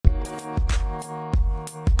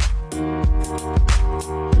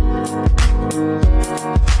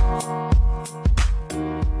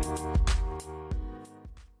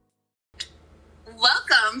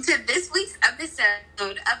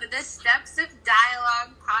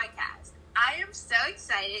Dialogue Podcast. I am so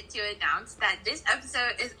excited to announce that this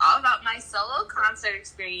episode is all about my solo concert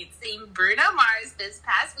experience seeing Bruno Mars this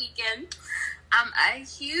past weekend. I'm a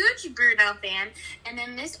huge Bruno fan, and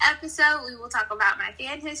in this episode, we will talk about my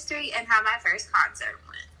fan history and how my first concert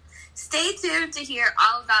went. Stay tuned to hear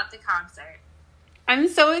all about the concert. I'm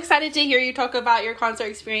so excited to hear you talk about your concert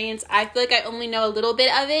experience. I feel like I only know a little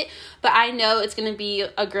bit of it, but I know it's going to be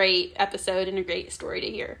a great episode and a great story to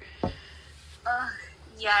hear.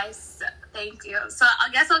 Yes, thank you. So I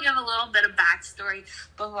guess I'll give a little bit of backstory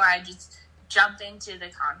before I just jump into the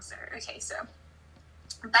concert. Okay, so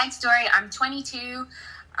backstory, I'm 22,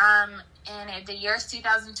 and the year is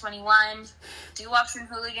 2021. Doo-Wops and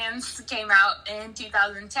Hooligans came out in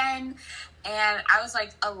 2010, and I was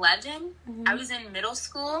like 11. Mm-hmm. I was in middle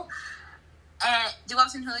school, and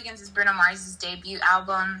Doo-Wops and Hooligans is Bruno Mars' debut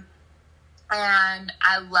album, and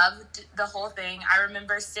I loved the whole thing. I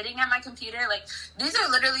remember sitting at my computer, like, these are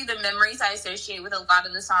literally the memories I associate with a lot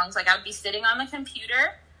of the songs. Like, I would be sitting on the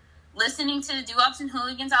computer, listening to the Doo-Wops and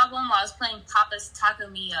Hooligans album while I was playing Papa's Taco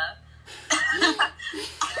Mia.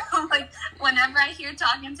 Like, whenever I hear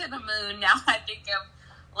Talking to the Moon, now I think of,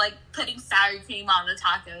 like, putting sour cream on the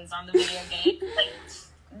tacos on the video game. Like,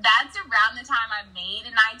 that's around the time I made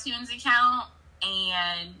an iTunes account,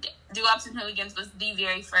 and Doo-Wops and Hooligans was the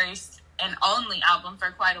very first and only album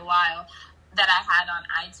for quite a while that I had on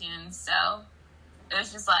iTunes. So it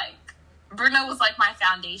was just like, Bruno was like my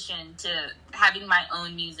foundation to having my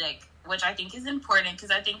own music, which I think is important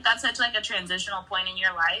because I think that's such like a transitional point in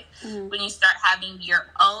your life when you start having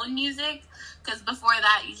your own music. Because before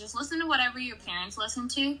that, you just listen to whatever your parents listen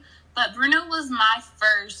to. But Bruno was my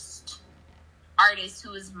first artist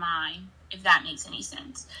who was mine, if that makes any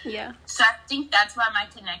sense. Yeah. So I think that's why my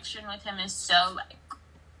connection with him is so like,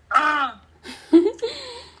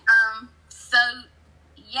 so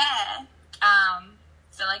yeah.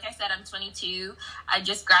 So like I said, I'm 22. I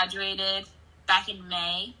just graduated back in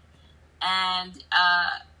May, and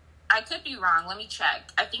I could be wrong. Let me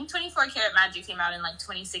check. I think 24 Karat Magic came out in like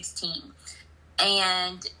 2016,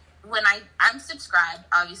 and when I'm subscribed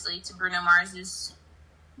obviously to Bruno Mars's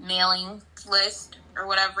mailing list or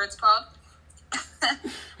whatever it's called,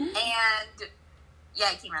 and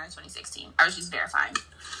yeah, it came out in 2016. I was just verifying.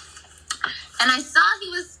 And I saw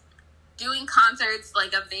he was doing concerts,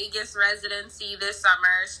 like a Vegas residency this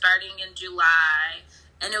summer, starting in July.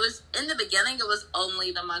 And it was, in the beginning, it was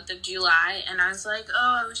only the month of July. And I was like,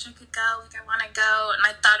 oh, I wish I could go. Like, I want to go. And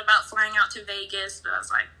I thought about flying out to Vegas, but I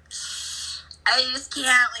was like, I just can't.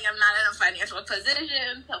 Like, I'm not in a financial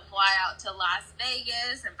position to fly out to Las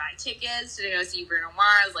Vegas and buy tickets to go see Bruno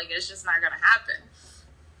Mars. Like, it's just not going to happen.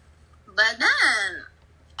 But then,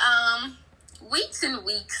 weeks and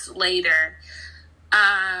weeks later,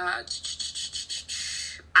 I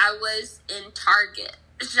was in Target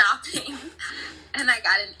shopping, and I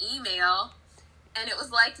got an email, and it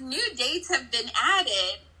was like, new dates have been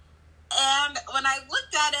added. And when I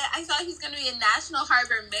looked at it, I saw he's going to be in National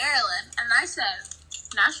Harbor, Maryland, and I said,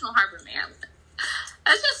 National Harbor, Maryland?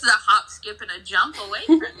 That's just a hop, skip, and a jump away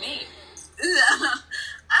from me.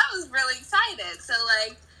 I was really excited. So,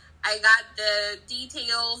 like, I got the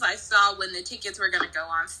details. I saw when the tickets were going to go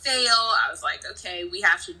on sale. I was like, okay, we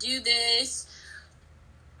have to do this.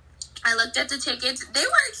 I looked at the tickets. They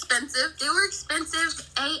were expensive. They were expensive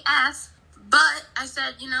AF. But I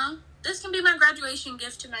said, you know, this can be my graduation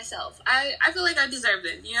gift to myself. I feel like I deserve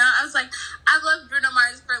it. You know, I was like, I've loved Bruno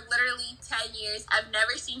Mars for literally 10 years. I've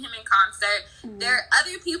never seen him in concert. Mm-hmm. There are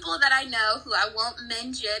other people that I know who I won't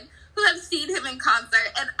mention who have seen him in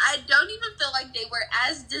concert, and I don't even feel like they were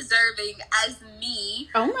as deserving as me.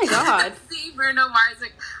 Oh my God. See Bruno Mars.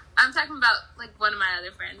 Like, I'm talking about, like, one of my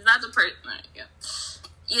other friends. Not the person, yeah.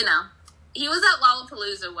 You know. He was at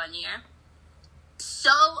Lollapalooza one year.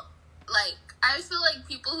 So, like, I just feel like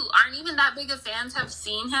people who aren't even that big of fans have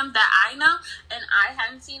seen him that I know, and I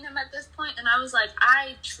hadn't seen him at this point, and I was like,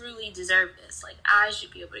 I truly deserve this. Like, I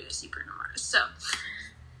should be able to go see Bruno Mars. So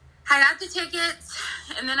I got the tickets,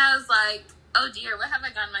 and then I was like, oh dear, what have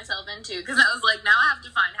I gotten myself into? Because I was like, now I have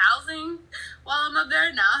to find housing while I'm up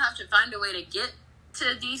there. Now I have to find a way to get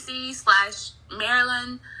to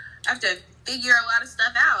DC/Maryland. I have to figure a lot of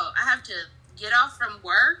stuff out. I have to get off from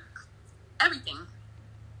work, everything.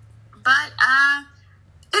 But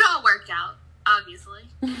it all worked out, obviously.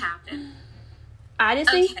 It happened. I just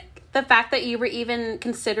think the fact that you were even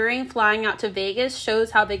considering flying out to Vegas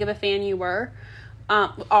shows how big of a fan you were. You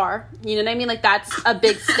know what I mean? Like, that's a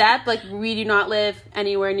big step. Like, we do not live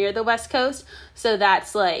anywhere near the West Coast, so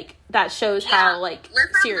that's like, that shows how, like, we're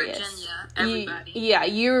from serious. Virginia, everybody.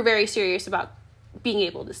 You were very serious about being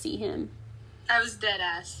able to see him. I was dead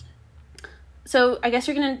ass. So I guess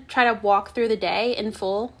you're going to try to walk through the day in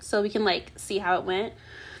full so we can, like, see how it went.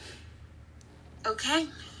 Okay.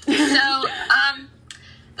 So,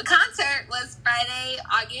 the concert was Friday,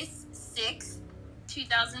 August 6th,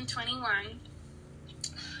 2021.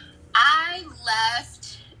 I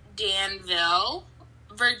left Danville,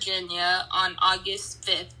 Virginia on August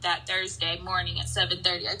 5th, that Thursday morning at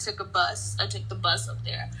 7:30. I took the bus up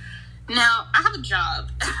there. Now, I have a job,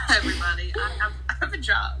 everybody. I have a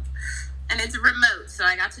job. And it's remote, so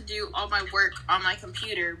I got to do all my work on my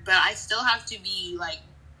computer, but I still have to be, like,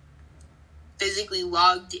 physically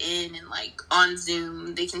logged in and, like, on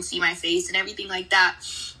Zoom. They can see my face and everything like that.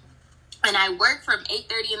 And I work from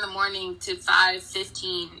 8:30 in the morning to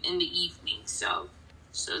 5:15 in the evening, so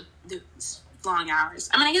it's long hours.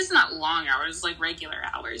 I mean, I guess it's not long hours, like regular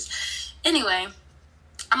hours. Anyway,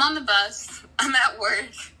 I'm on the bus. I'm at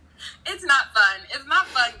work. It's not fun. It's not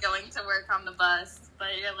fun going to work on the bus, but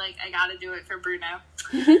you're like, I gotta do it for Bruno.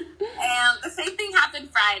 And the same thing happened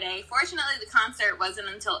Friday. Fortunately, the concert wasn't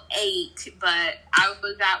until 8, but I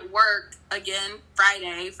was at work again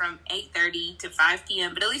Friday from 8:30 to 5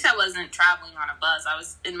 p.m. But at least I wasn't traveling on a bus. I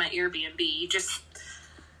was in my Airbnb, just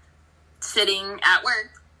sitting at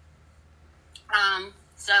work.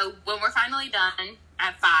 So when we're finally done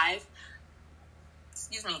at 5,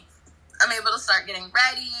 I'm able to start getting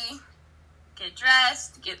ready, get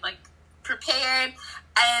dressed, get, like, prepared,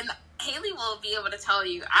 and Haley will be able to tell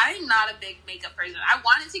you, I'm not a big makeup person. I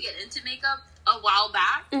wanted to get into makeup a while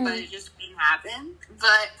back, but it just didn't happen.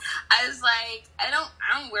 But I was like, I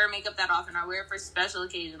don't wear makeup that often. I wear it for special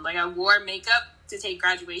occasions. Like, I wore makeup to take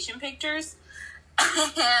graduation pictures,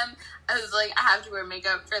 and I was like, I have to wear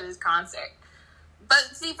makeup for this concert.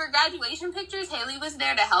 But see, for graduation pictures, Haley was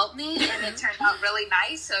there to help me, and it turned out really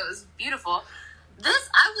nice, so it was beautiful.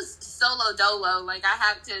 I was solo dolo. Like, I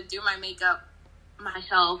had to do my makeup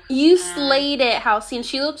myself. You slayed it, Halcyeon.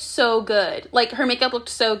 She looked so good. Like, her makeup looked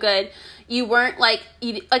so good. You weren't, like,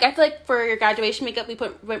 I feel like for your graduation makeup, we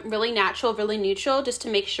went really natural, really neutral, just to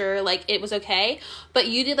make sure, like, it was okay. But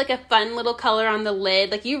you did, like, a fun little color on the lid.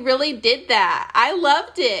 Like, you really did that. I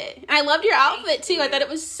loved it. I loved your outfit, too. I thought it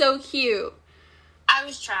was so cute. I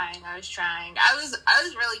was trying. I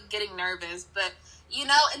was really getting nervous, but, you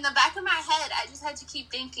know, in the back of my head, I just had to keep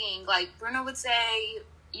thinking, like, Bruno would say,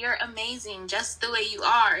 you're amazing just the way you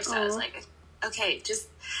are. So I was like, okay, just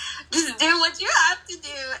do what you have to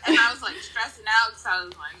do. And I was, like, stressing out because I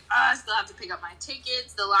was like, I still have to pick up my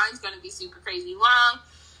tickets. The line's going to be super crazy long.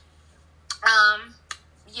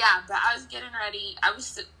 Yeah, but I was getting ready.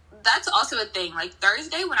 That's also a thing. Like,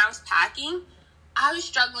 Thursday when I was packing, I was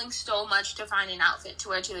struggling so much to find an outfit to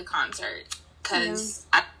wear to the concert. Because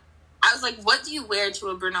I was like, what do you wear to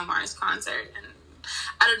a Bruno Mars concert? And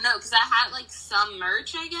I don't know, because I had, like, some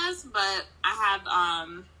merch, I guess, but I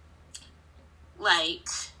have, like,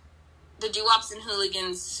 the Doo-Wops and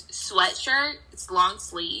Hooligans sweatshirt. It's long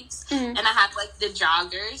sleeves. And I have, like, the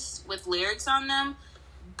joggers with lyrics on them,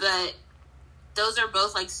 but those are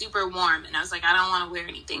both, like, super warm, and I was like, I don't want to wear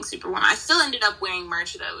anything super warm. I still ended up wearing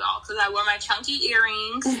merch, though, y'all, because I wore my chunky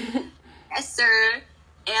earrings. Yes, sir.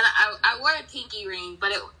 And I wore a pinky ring,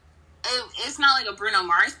 but it's not like a Bruno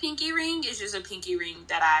Mars pinky ring. It's just a pinky ring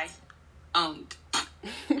that I owned.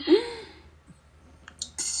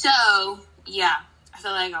 So, yeah. I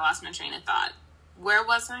feel like I lost my train of thought. Where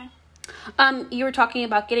was I? You were talking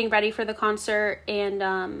about getting ready for the concert, and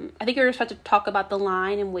I think you were just about to talk about the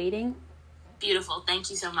line and waiting. Beautiful.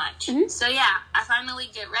 Thank you so much. So, yeah. I finally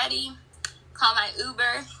get ready, call my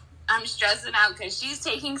Uber. I'm stressing out because she's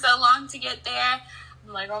taking so long to get there.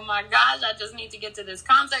 I'm like, oh my gosh, I just need to get to this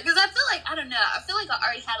concert. Because I feel like, I don't know, I feel like I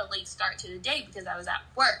already had a late start to the day because I was at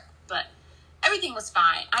work. But everything was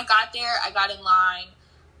fine. I got there. I got in line.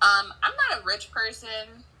 I'm not a rich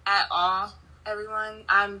person at all, everyone.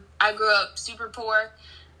 I grew up super poor.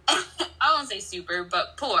 I won't say super,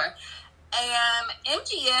 but poor. And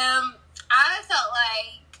MGM, I felt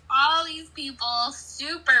like all these people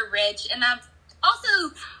super rich. And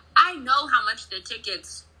I know how much the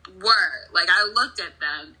tickets were. Like, I looked at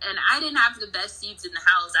them, and I didn't have the best seats in the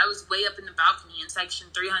house. I was way up in the balcony in section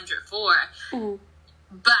 304.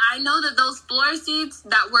 But I know that those floor seats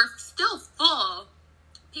that were still full,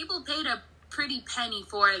 people paid a pretty penny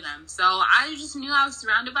for them. So I just knew I was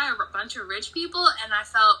surrounded by a bunch of rich people, and I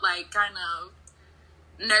felt, like, kind of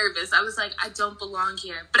nervous. I was like, I don't belong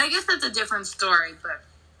here. But I guess that's a different story. But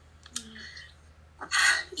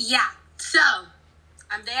yeah, so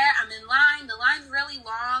I'm there, I'm in line. The line's really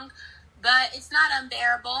long, but it's not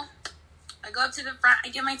unbearable. I go up to the front, I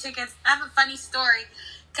get my tickets. I have a funny story.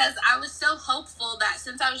 because I was so hopeful that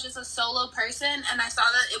since I was just a solo person and I saw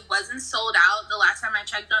that it wasn't sold out the last time I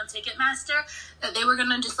checked on Ticketmaster, that they were going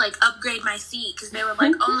to just, like, upgrade my seat because they were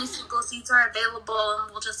like, only single seats are available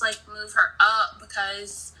and we'll just, like, move her up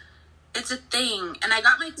because it's a thing. And I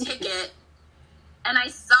got my ticket and I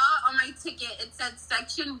saw on my ticket it said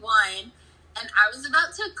section 1 and I was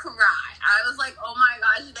about to cry. I was like, oh my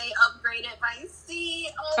gosh, they upgraded my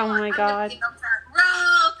seat. Oh my God. I'm front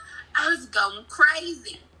row. I was going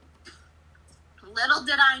crazy. Little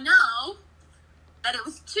did I know that it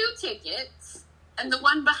was 2 tickets, and the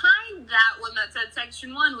one behind that one that said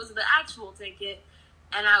section 1 was the actual ticket,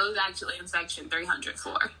 and I was actually in section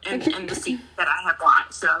 304 in the seat that I had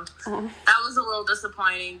bought. So that was a little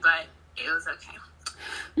disappointing, but it was okay.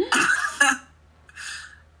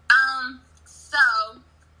 So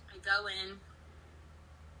I go in,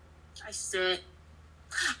 I sit.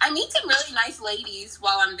 I meet some really nice ladies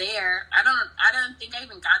while I'm there. I don't think I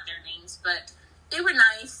even got their names, but they were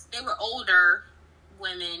nice. They were older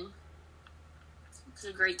women. It was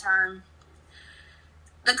a great time.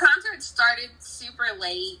 The concert started super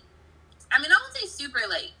late. I mean, I won't say super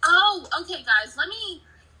late. Oh, okay, guys. Let me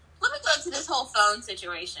go to this whole phone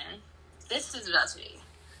situation. This is about to be.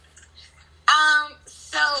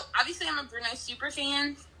 So obviously I'm a Bruno super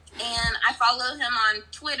fan. And I follow him on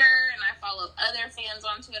Twitter, and I follow other fans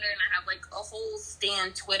on Twitter, and I have, like, a whole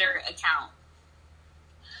Stan Twitter account.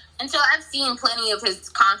 And so I've seen plenty of his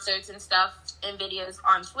concerts and stuff and videos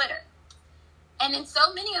on Twitter. And in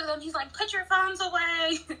so many of them, he's like, put your phones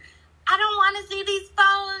away. I don't want to see these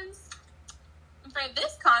phones. And for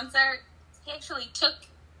this concert, he actually took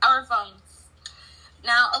our phones.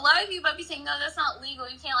 Now, a lot of you might be saying, no, that's not legal.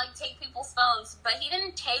 You can't, like, take people's phones. But he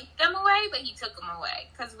didn't take them away, but he took them away.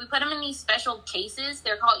 Because we put them in these special cases.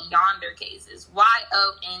 They're called Yonder cases.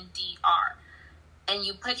 YONDR. And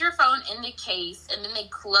you put your phone in the case, and then they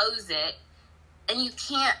close it. And you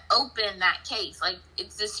can't open that case. Like,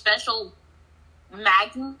 it's this special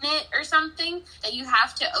magnet or something that you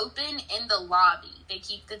have to open in the lobby. They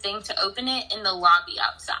keep the thing to open it in the lobby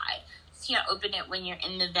outside. You can't open it when you're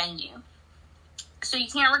in the venue. So you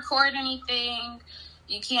can't record anything.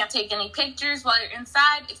 You can't take any pictures while you're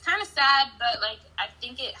inside. It's kind of sad, but, like, I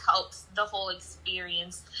think it helps the whole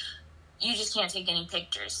experience. You just can't take any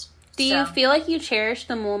pictures. Do you feel like you cherish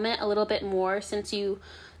the moment a little bit more since you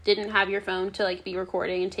didn't have your phone to, like, be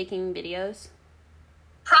recording and taking videos?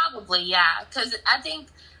 Probably, yeah. Because I think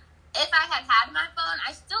if I had my phone,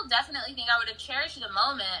 I still definitely think I would have cherished the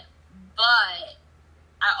moment, but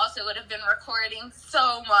I also would have been recording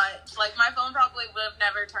so much. Like, my phone probably would have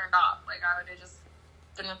never turned off. Like, I would have just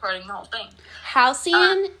been recording the whole thing.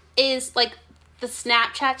 Halcyeon is, like, the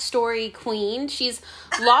Snapchat story queen. She's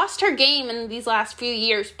lost her game in these last few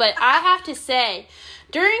years. But I have to say,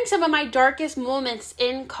 during some of my darkest moments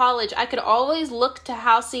in college, I could always look to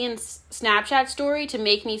Halcyeon's Snapchat story to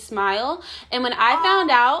make me smile. And when I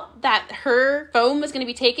found out that her phone was going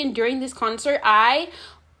to be taken during this concert, I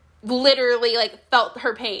literally, like, felt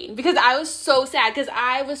her pain because I was so sad because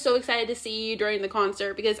I was so excited to see you during the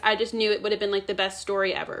concert because I just knew it would have been, like, the best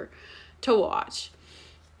story ever to watch.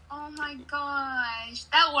 Oh my gosh,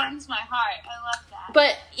 that warms my heart. I love that.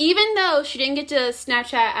 But even though she didn't get to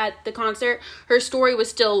Snapchat at the concert, her story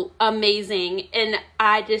was still amazing. And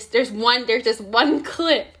there's just one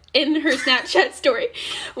clip in her Snapchat story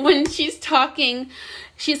when she's talking.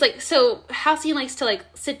 She's like, so Halcyon likes to, like,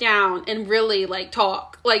 sit down and really, like,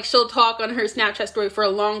 talk. Like, she'll talk on her Snapchat story for a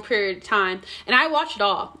long period of time. And I watch it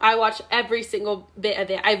all. I watch every single bit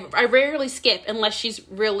of it. I rarely skip unless she's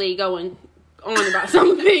really going on about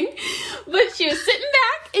something. But she was sitting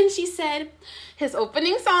back and she said, his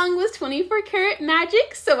opening song was 24 Karat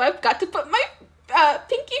Magic, so I've got to put my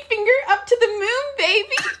pinky finger up to the moon,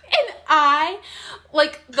 baby. And I,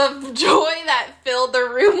 like, the joy that filled the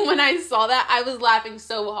room when I saw that, I was laughing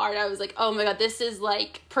so hard. I was like, oh my god, this is,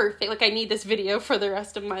 like, perfect. Like, I need this video for the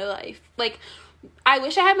rest of my life. Like, I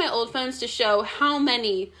wish I had my old phones to show how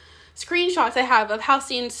many screenshots I have of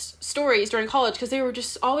Halcyon's stories during college, because they were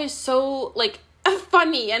just always so, like,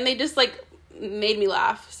 funny, and they just, like, made me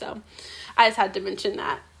laugh. So I just had to mention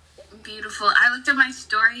that. Beautiful. I looked at my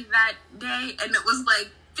story that day, and it was, like,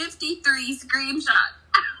 53 screenshots.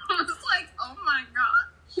 I was like, oh my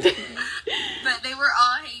gosh. But they were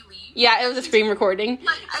all Haley. Yeah, it was a screen recording.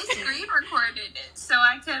 Like, I screen recorded it, so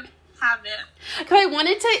I could have it. Because I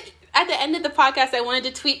wanted to, at the end of the podcast, I wanted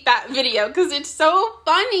to tweet that video, because it's so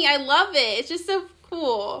funny. I love it. It's just so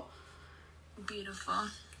cool. Beautiful.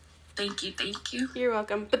 Thank you. You're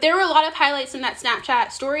welcome. But there were a lot of highlights in that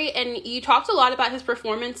Snapchat story, and you talked a lot about his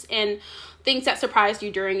performance and things that surprised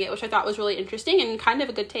you during it, which I thought was really interesting and kind of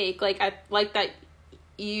a good take. Like, I like that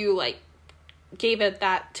you, like, gave it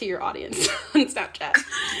that to your audience on Snapchat.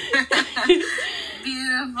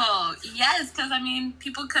 Beautiful. Yes, because, I mean,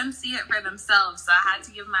 people couldn't see it for themselves, so I had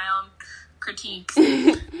to give my own critiques.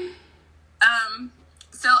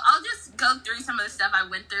 So I'll just go through some of the stuff I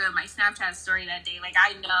went through in my Snapchat story that day. Like,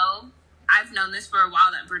 I've known this for a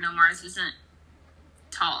while, that Bruno Mars isn't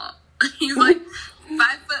tall. He's like 5'5".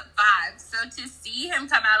 So to see him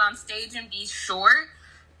come out on stage and be short,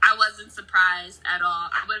 I wasn't surprised at all.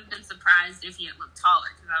 I would have been surprised if he had looked taller,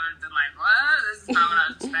 because I would have been like, what? This is not what I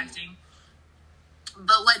was expecting.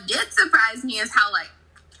 But what did surprise me is how, like,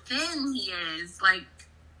 thin he is. Like,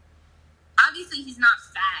 obviously he's not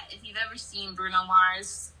fat. If you've ever seen Bruno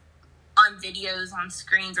Mars on videos, on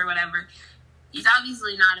screens or whatever, he's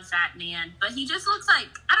obviously not a fat man, but he just looks like,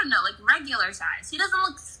 I don't know, like regular size. He doesn't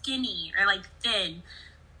look skinny or like thin.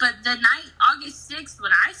 But the night, August 6th,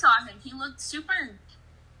 when I saw him, he looked super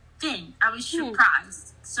thin. I was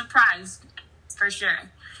surprised for sure.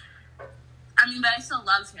 I mean, but I still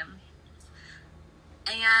love him.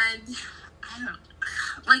 And I don't,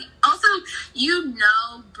 like, also,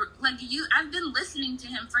 I've been listening to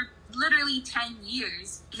him for literally 10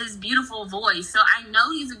 years, his beautiful voice. So I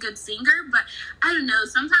know he's a good singer, but I don't know,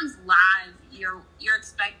 sometimes live, you're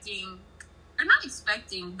expecting, or not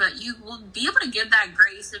expecting, but you will be able to give that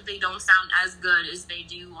grace if they don't sound as good as they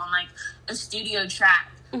do on, like, a studio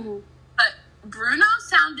track. Mm-hmm. But Bruno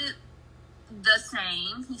sounded the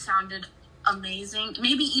same. He sounded amazing,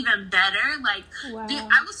 maybe even better. Like, wow.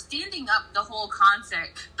 I was standing up the whole concert,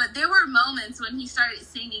 but there were moments when he started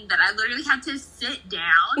singing that I literally had to sit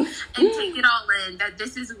down and take it all in, that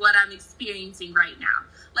this is what I'm experiencing right now.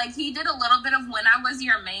 Like, he did a little bit of When I Was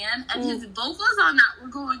Your Man, and his vocals on that were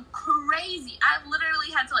going crazy. I literally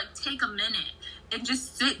had to, like, take a minute and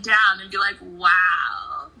just sit down and be like,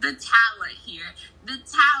 wow, the talent here, the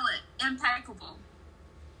talent, impeccable,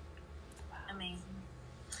 amazing.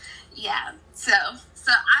 Yeah, so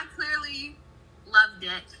I clearly loved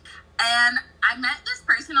it. And I met this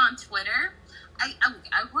person on Twitter.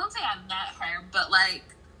 I won't say I met her, but, like,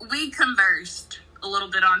 we conversed a little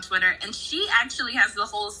bit on Twitter. And she actually has the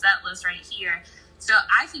whole set list right here. So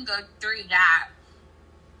I can go through that.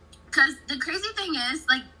 Because the crazy thing is,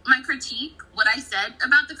 like, my critique, what I said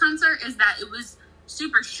about the concert is that it was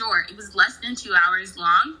super short. It was less than 2 hours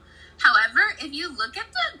long. However, if you look at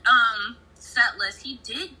the set list, he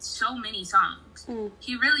did so many songs.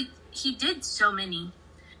 He did so many.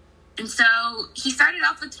 And so he started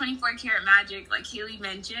off with 24 Karat Magic, like Haley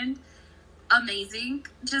mentioned. Amazing.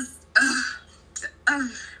 Just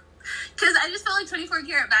because I just feel like 24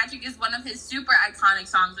 Karat Magic is one of his super iconic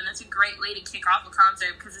songs, and it's a great way to kick off a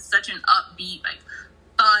concert because it's such an upbeat, like,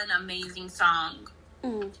 fun, amazing song.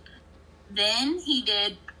 Then he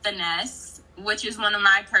did Finesse, which is one of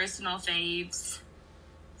my personal faves.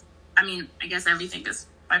 I mean, I guess everything is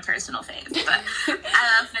my personal fave, but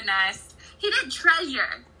I love Finesse. He did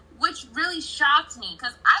Treasure, which really shocked me,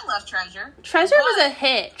 because I love Treasure. Treasure was a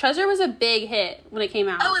hit. Treasure was a big hit when it came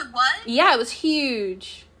out. Oh, it was? Yeah, it was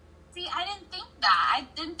huge. See, I didn't think that. I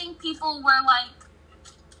didn't think people were, like,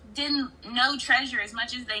 didn't know Treasure as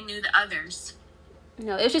much as they knew the others.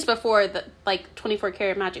 No, it was just before, 24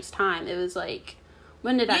 Karat Magic's time. It was, like,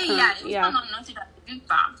 when did that come out? It was on Naughty Dog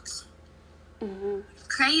Jukebox. Mm-hmm.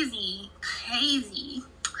 Crazy.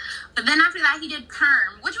 But then after that, he did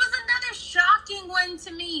Perm, which was another shocking one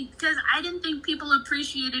to me, because I didn't think people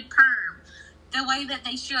appreciated Perm the way that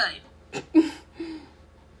they should.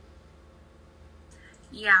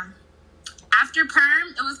 Yeah. After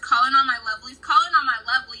Perm, it was Calling on My Lovelies. Calling on My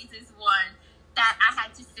Lovelies is one that I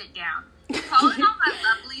had to sit down. Calling on My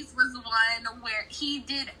Lovelies was one where he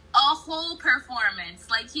did a whole performance.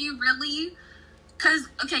 Like, he really... Because,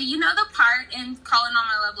 okay, you know the part in Calling on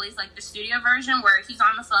My Lovelies, like the studio version, where he's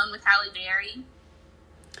on the phone with Halle Berry?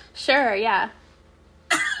 Sure, yeah.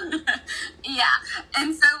 Yeah.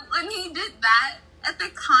 And so when he did that at the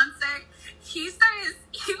concert, he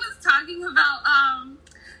was talking about,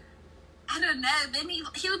 I don't know, then he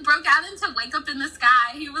broke out into Wake Up in the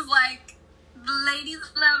Sky. He was like, the ladies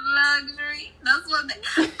love luxury. That's what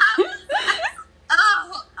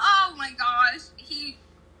oh my gosh.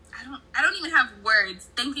 I don't even have words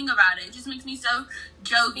thinking about it. It just makes me so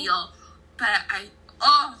jovial. But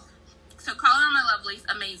so Calling on My Lovelies,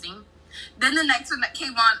 amazing. Then the next one that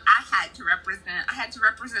came on, I had to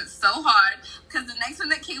represent so hard, because the next one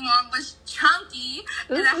that came on was Chunky,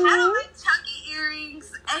 and I had on my Chunky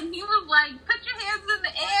earrings, and he was like, put your hands in the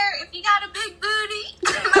air if you got a big booty.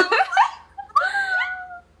 And I was like,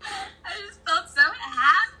 I just felt so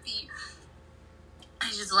happy.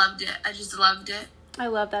 I just loved it. I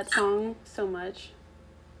love that song so much.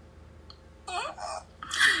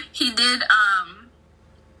 He did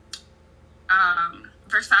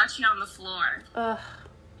Versace on the Floor. Ugh.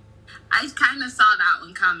 I kind of saw that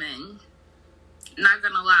one coming. Not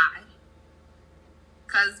gonna lie.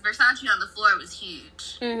 Because Versace on the Floor was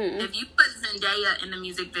huge. Mm-hmm. If you put Zendaya in the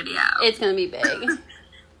music video, it's gonna be big.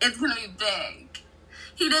 It's gonna be big.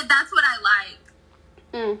 He did That's What I Like.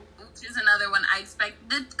 Which is another one I expect.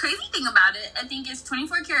 The crazy thing about it, I think, is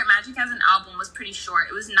 24 Karat Magic as an album was pretty short.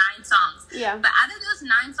 It was 9 songs. Yeah. But out of those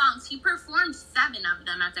 9 songs, he performed 7 of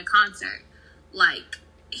them at the concert. Like,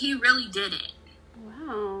 he really did it.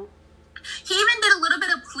 Wow. He even did a little bit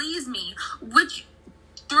of Please Me, which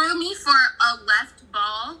threw me for a left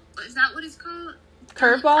ball. Is that what it's called?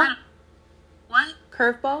 Curveball? What?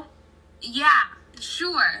 Curveball? Yeah,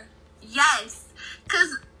 sure. Yes.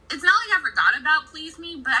 Because it's not like I forgot about Please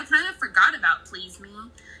Me, but I kind of forgot about Please Me.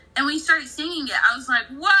 And when you started singing it, I was like,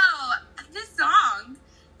 whoa, this song.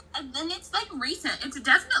 And then it's like recent. It's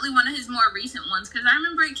definitely one of his more recent ones because I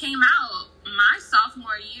remember it came out my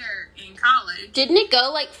sophomore year in college. Didn't it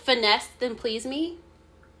go like Finesse then Please Me?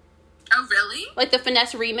 Oh, really? Like the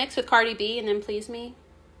Finesse remix with Cardi B and then Please Me?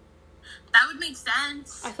 That would make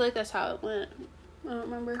sense. I feel like that's how it went. I don't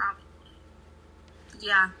remember.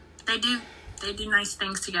 Yeah, they do nice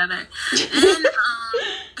things together. Then,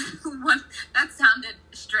 that sounded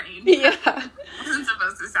strange. Yeah. It wasn't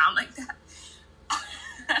supposed to sound like that.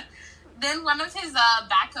 Then one of his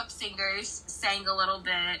backup singers sang a little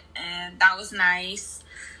bit, and that was nice.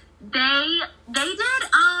 They did,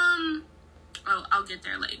 I'll get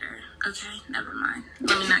there later. Okay, never mind.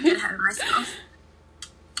 Let me not get ahead of myself.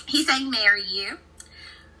 He sang Marry You,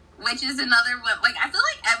 which is another one. Like, I feel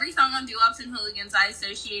like every song on Doo-Wops and Hooligans, I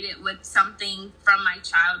associate it with something from my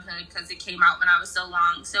childhood because it came out when I was so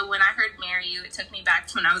long. So when I heard Marry You, it took me back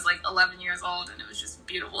to when I was like 11 years old, and it was just a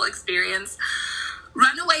beautiful experience.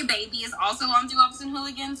 Runaway Baby is also on Doo-Wops and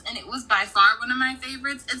Hooligans, and it was by far one of my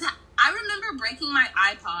favorites. I remember breaking my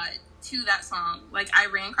iPod to that song. Like, I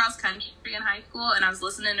ran cross country in high school, and I was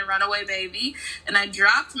listening to Runaway Baby, and I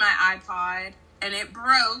dropped my iPod, and it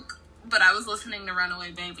broke, but I was listening to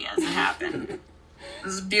Runaway Baby as it happened. It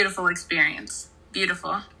was a beautiful experience.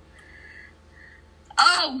 Beautiful.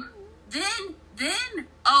 Oh,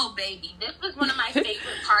 oh, baby. This was one of my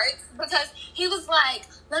favorite parts because he was like,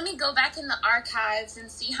 let me go back in the archives and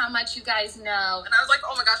see how much you guys know. And I was like,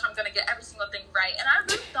 oh my gosh, I'm going to get every single thing right. And I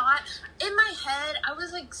really thought, in my head, I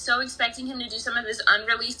was like so expecting him to do some of this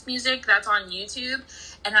unreleased music that's on YouTube.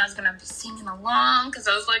 And I was going to be singing along because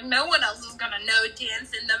I was like, no one else is going to know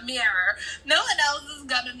Dance in the Mirror. No one else is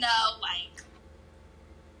going to know, like,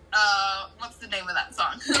 what's the name of that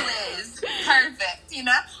song? Who Is? Perfect, you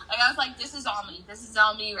know? Like, I was like, this is all me. This is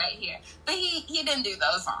all me right here. But he didn't do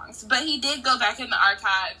those songs. But he did go back in the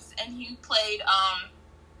archives, and he played,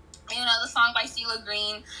 the song by Sheila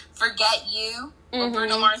Green, Forget You, where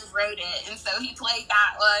Bruno Mars wrote it. And so he played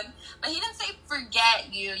that one. But he didn't say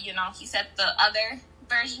Forget You, you know? He said the other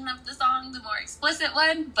version of the song, the more explicit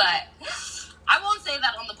one. But I won't say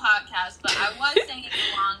that on the podcast, but I was singing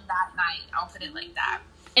along that night. I'll put it like that.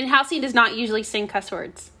 And Halcyon does not usually sing cuss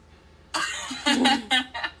words.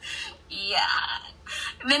 Yeah.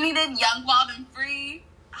 Then he did Young, Wild, and Free.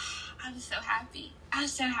 I was so happy. I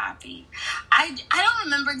don't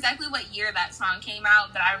remember exactly what year that song came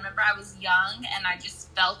out, but I remember I was young, and I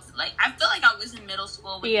just felt like, I was in middle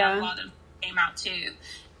school when Young, Wild, and Free came out, too.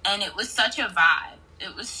 And it was such a vibe.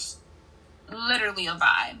 It was literally a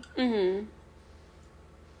vibe. Mm-hmm.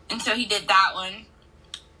 And so he did that one.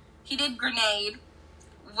 He did Grenade,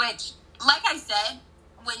 which, like I said,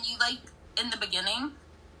 when you, like, in the beginning,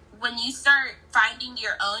 when you start finding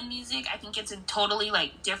your own music, I think it's a totally,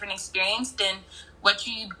 like, different experience than what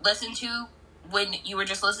you listen to when you were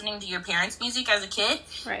just listening to your parents' music as a kid.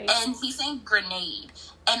 Right. And he sang Grenade.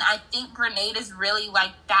 And I think Grenade is really,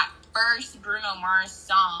 like, that first Bruno Mars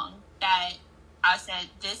song that I said,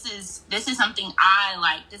 this is something I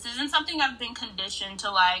like. This isn't something I've been conditioned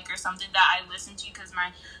to like or something that I listen to because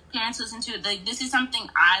my parents listen to it. Like, this is something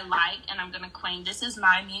I like, and I'm going to claim this is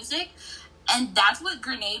my music. And that's what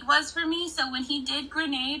Grenade was for me. So when he did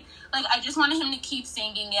Grenade, like, I just wanted him to keep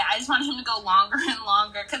singing it. I just wanted him to go longer and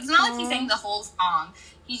longer. Because it's not like he sang the whole song.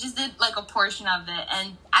 He just did, like, a portion of it.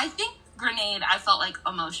 And I think Grenade, I felt, like,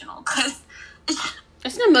 emotional. Because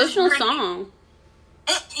it's an emotional song.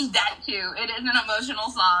 That too. It is an emotional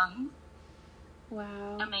song.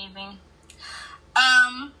 Wow. Amazing.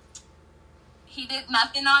 He did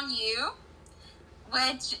Nothing on You,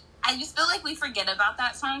 which I just feel like we forget about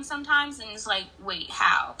that song sometimes, and it's like, wait,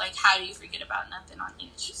 how? Like, how do you forget about Nothing on You?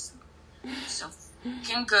 It's just so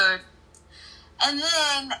fucking good. And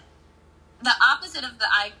then the opposite of the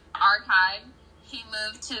archive, he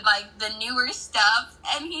moved to, like, the newer stuff,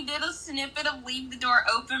 and he did a snippet of Leave the Door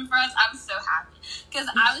Open for us. I was so happy, because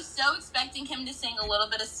I was so expecting him to sing a little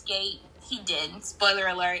bit of Skate. He didn't. Spoiler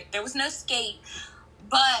alert. There was no Skate,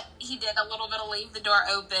 but he did a little bit of Leave the Door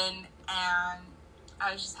Open, and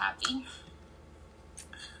I was just happy.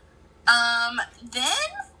 Then,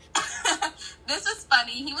 this was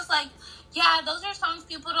funny. He was like, yeah, those are songs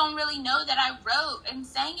people don't really know that I wrote and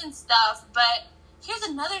sang and stuff, but here's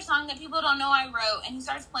another song that people don't know I wrote. And he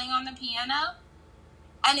starts playing on the piano,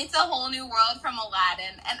 and it's A Whole New World from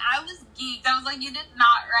Aladdin. And I was geeked. I was like, you did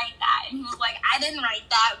not write that. And he was like, I didn't write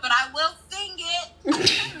that, but I will sing it.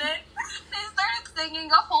 And then they started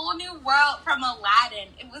singing A Whole New World from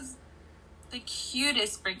Aladdin. It was the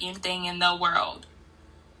cutest freaking thing in the world.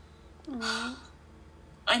 Mm-hmm.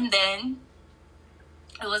 And then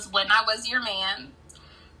it was When I Was Your Man,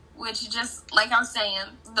 which, just like I was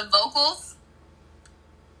saying, the vocals,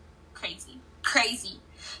 crazy.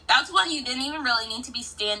 That's one you didn't even really need to be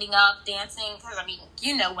standing up dancing, because, I mean,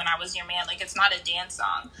 you know When I Was Your Man, like, it's not a dance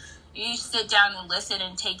song. You just sit down and listen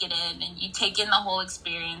and take it in, and you take in the whole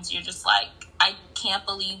experience. You're just like, I can't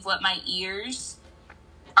believe what my ears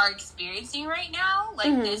are experiencing right now.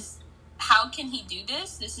 Like, this, how can he do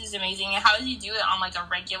this? This is amazing. And how does he do it on, like, a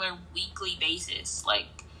regular weekly basis?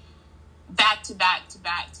 Like, back to back to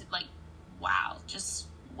back to, like, wow. Just,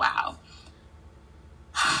 wow.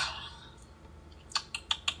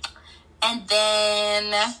 And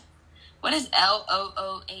then, what is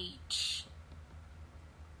LOOH?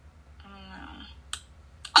 I don't know.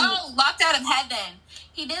 Oh, Locked Out of Heaven.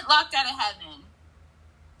 He did Locked Out of Heaven.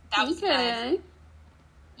 That was good.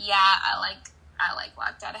 Yeah, I like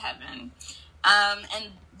Locked Out of Heaven.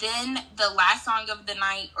 And then the last song of the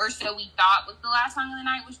night, or so we thought was the last song of the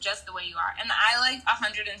night, was Just the Way You Are. And I, like,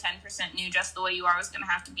 110% knew Just the Way You Are was going to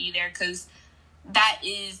have to be there, because that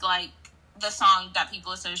is, like, the song that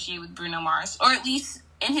people associate with Bruno Mars. Or at least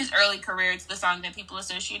in his early career, it's the song that people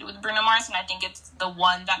associated with Bruno Mars, and I think it's the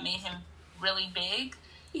one that made him really big.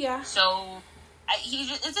 Yeah. So,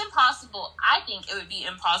 it's impossible. I think it would be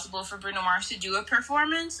impossible for Bruno Mars to do a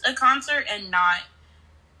concert, and not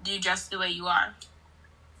do Just the Way You Are.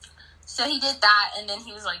 So he did that, and then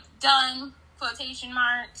he was like, done, quotation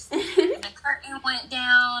marks. And the curtain went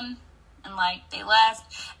down, and, like, they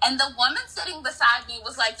left. And the woman sitting beside me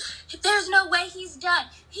was like, there's no way he's done.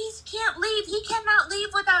 He can't leave. He cannot leave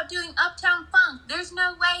without doing Uptown Funk. There's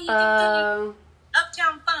no way he can do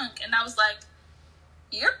Uptown Funk. And I was like,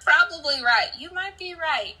 you're probably right. You might be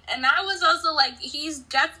right. And I was also like, he's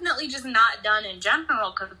definitely just not done in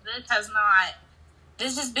general, because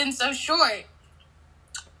this has been so short.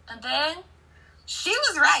 And then she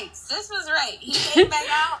was right. Sis was right. He came back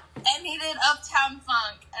out and he did Uptown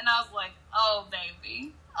Funk. And I was like, oh,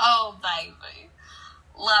 baby. Oh, baby.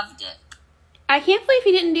 Loved it. I can't believe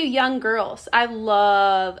he didn't do Young Girls. I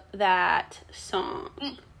love that song.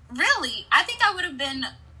 Really? I think I would have been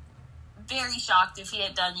very shocked if he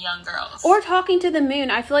had done Young Girls. Or Talking to the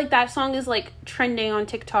Moon. I feel like that song is, like, trending on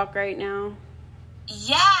TikTok right now.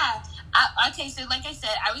 Yeah. Okay, so like I said,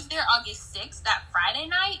 I was there August 6th, that Friday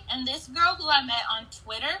night, and this girl who I met on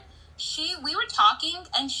Twitter, we were talking,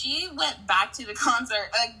 and she went back to the concert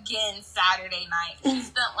again Saturday night. She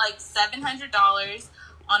spent like $700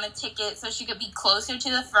 on a ticket so she could be closer to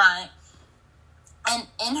the front. And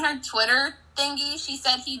in her Twitter thingy, she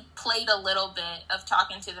said he played a little bit of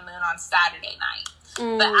Talking to the Moon on Saturday night.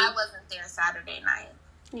 But I wasn't there Saturday night.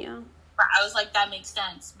 Yeah. But I was like, that makes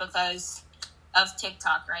sense, because of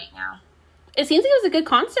TikTok right now. It seems like it was a good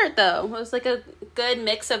concert, though. It was like a good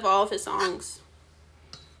mix of all of his songs.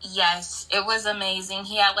 Yes, it was amazing.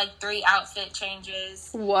 He had like 3 outfit changes.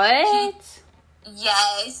 What?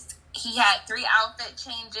 Yes, he had 3 outfit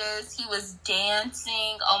changes. He was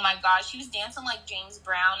dancing. Oh my gosh, he was dancing like James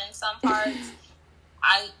Brown in some parts.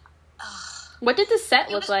 What did the set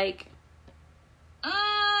look like?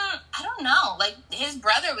 I don't know. Like, his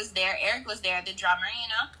brother was there. Eric was there, the drummer,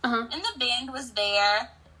 you know? And the band was there.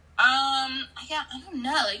 I don't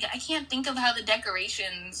know. Like, I can't think of how the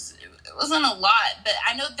decorations... It wasn't a lot, but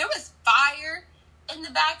I know there was fire in the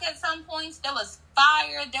back at some points. There was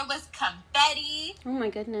fire. There was confetti. Oh, my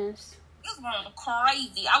goodness. It was going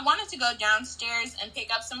crazy. I wanted to go downstairs and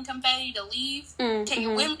pick up some confetti to leave, take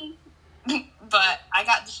it with me. But I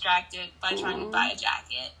got distracted by trying to buy a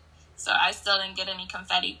jacket. So I still didn't get any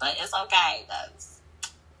confetti, but it's okay, guys.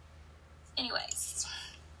 Anyways.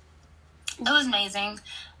 It was amazing.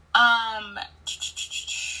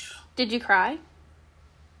 Did you cry?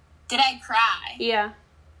 Did I cry? Yeah.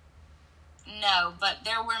 No, but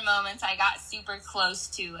there were moments I got super close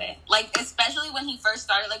to it. Like, especially when he first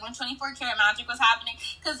started, like when 24 Karat Magic was happening,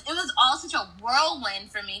 because it was all such a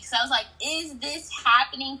whirlwind for me. Because I was like, is this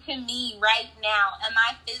happening to me right now? Am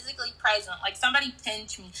I physically present? Like, somebody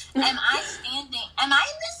pinch me. Am I standing? Am I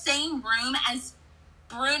in the same room as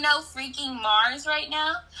Bruno freaking Mars right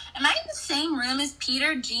now? Am I in the same room as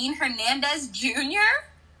Peter Jean Hernandez Jr.?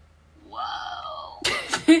 Whoa.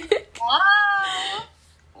 Whoa.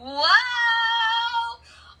 Whoa!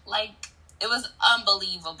 Like, it was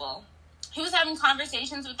unbelievable. He was having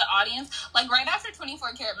conversations with the audience. Like, right after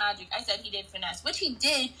 24 Karat Magic, I said he did Finesse, which he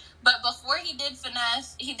did. But before he did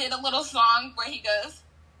Finesse, he did a little song where he goes,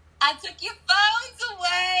 I took your phones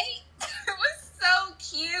away. It was so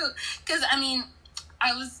cute. Because, I mean,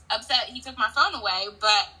 I was upset he took my phone away,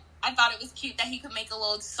 but I thought it was cute that he could make a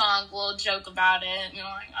little song, a little joke about it. You know,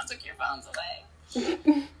 like, I took your phones away.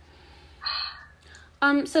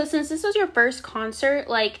 So since this was your first concert,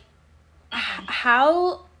 like,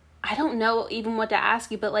 how, I don't know even what to ask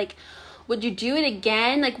you, but, like, would you do it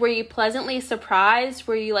again? Like, were you pleasantly surprised?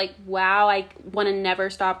 Were you like, wow, I want to never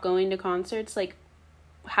stop going to concerts? Like,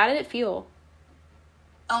 how did it feel?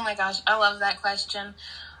 Oh my gosh, I love that question.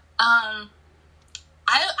 I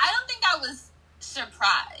don't think I was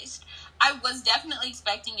surprised. I was definitely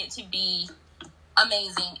expecting it to be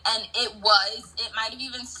amazing, and it might have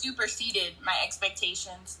even superseded my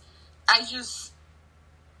expectations. I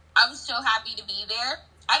was so happy to be there.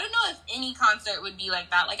 I don't know if any concert would be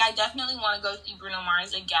like that. Like, I definitely want to go see Bruno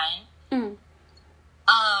Mars again.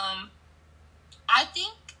 I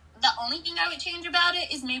think the only thing I would change about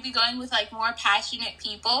it is maybe going with, like, more passionate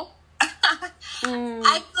people.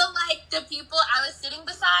 I feel like the people I was sitting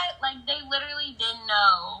beside, like, they literally didn't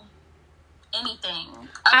know anything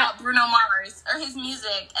about Bruno Mars or his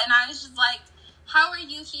music, and I was just like, how are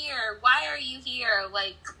you here? Why are you here?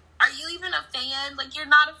 Like, are you even a fan? Like, you're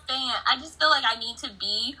not a fan. I just feel like I need to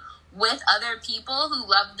be with other people who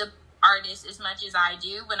love the artist as much as I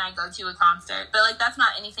do when I go to a concert. But, like, that's not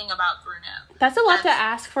anything about Bruno. That's a lot to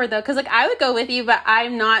ask for, though, because, like, I would go with you, but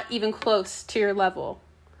I'm not even close to your level.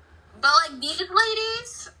 But, like, these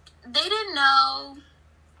ladies, they didn't know,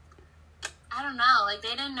 I don't know, like, they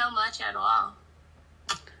didn't know much at all.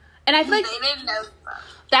 And I feel like they didn't know stuff.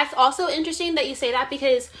 That's also interesting that you say that,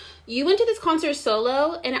 because you went to this concert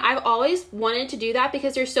solo, and I've always wanted to do that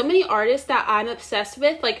because there's so many artists that I'm obsessed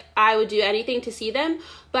with. Like, I would do anything to see them,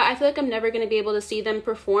 but I feel like I'm never going to be able to see them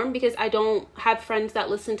perform because I don't have friends that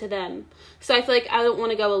listen to them. So I feel like I don't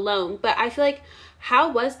want to go alone. But I feel like,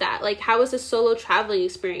 how was that? Like, how was the solo traveling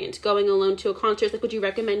experience, going alone to a concert? Like, would you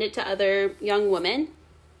recommend it to other young women?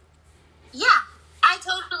 Yeah, I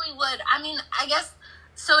totally would. I mean, I guess,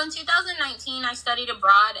 so in 2019, I studied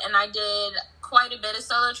abroad, and I did quite a bit of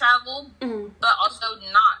solo travel, but also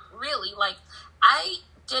not really. Like, I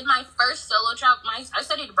did my first solo travel, I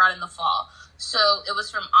studied abroad in the fall, so it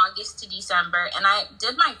was from August to December, and I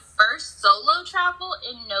did my first solo travel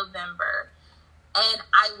in November, and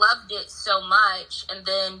I loved it so much, and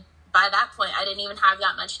then by that point, I didn't even have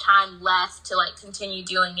that much time left to, like, continue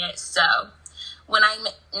doing it. So now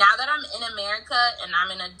that I'm in America, and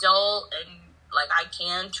I'm an adult, and, like, I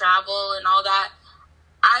can travel and all that,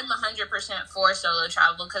 I'm 100% for solo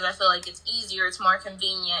travel because I feel like it's easier, it's more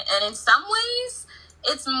convenient, and in some ways,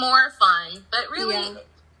 it's more fun. But really, it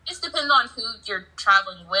just depends on who you're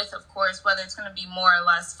traveling with, of course, whether it's going to be more or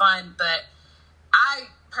less fun. But I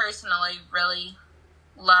personally really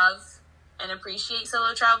love and appreciate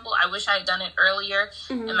solo travel. I wish I had done it earlier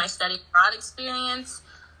in my study abroad experience.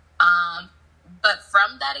 But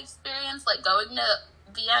from that experience, like going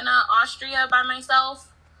to Vienna, Austria by myself,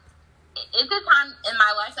 it's a time in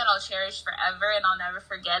my life that I'll cherish forever, and I'll never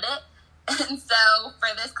forget it. And so for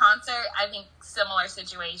this concert, I think similar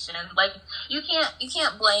situation. And like, you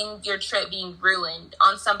can't blame your trip being ruined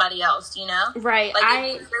on somebody else, you know? Right.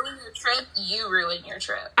 Like, if you ruin your trip, you ruin your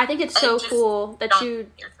trip. I think it's so cool that you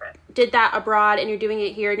did that abroad and you're doing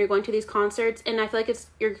it here and you're going to these concerts. And I feel like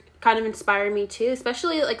you're kind of inspiring me too,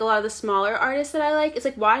 especially like a lot of the smaller artists that I like. It's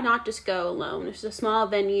like, why not just go alone? It's a small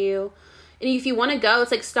venue. And if you want to go, it's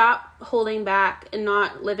like, stop holding back and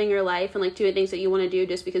not living your life and like doing things that you want to do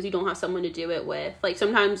just because you don't have someone to do it with. Like,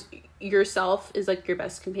 sometimes yourself is like your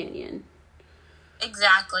best companion.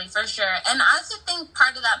 Exactly, for sure. And I also think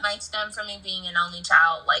part of that might stem from me being an only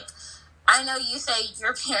child. Like, I know you say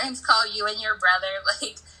your parents call you and your brother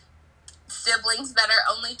like siblings that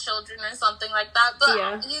are only children or something like that, but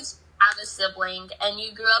you have a sibling and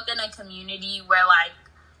you grew up in a community where like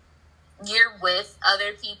you're with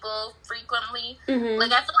other people frequently.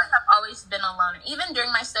 Like, I feel like I've always been a loner. Even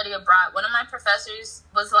during my study abroad, one of my professors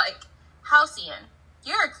was like, Halcyeon,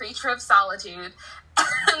 you're a creature of solitude.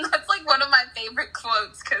 And that's like one of my favorite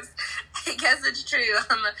quotes, because I guess it's true.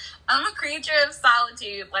 I'm a creature of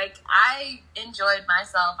solitude. Like, I enjoyed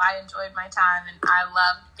myself. I enjoyed my time, and I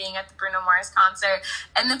loved being at the Bruno Mars concert.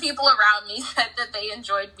 And the people around me said that they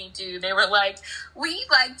enjoyed me too. They were like, we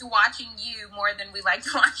liked watching you more than we liked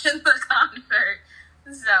watching the concert.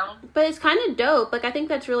 So, but it's kind of dope. Like, I think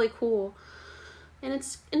that's really cool, and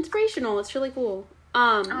it's inspirational. It's really cool.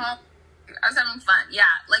 I was having fun. Yeah,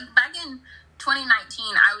 like back in 2019,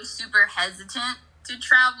 I was super hesitant to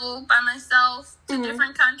travel by myself to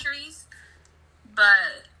different countries,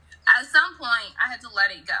 but at some point I had to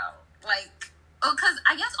let it go. Like, because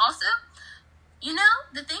I guess also, you know,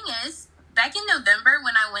 the thing is, back in November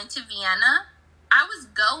when I went to Vienna, I was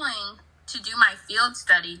going to do my field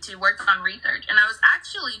study to work on research, and I was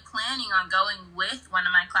actually planning on going with one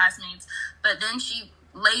of my classmates, but then she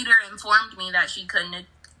later informed me that she couldn't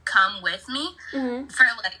come with me for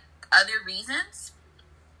like other reasons.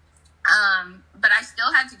 But I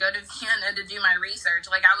still had to go to Vienna to do my research.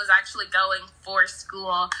 Like, I was actually going for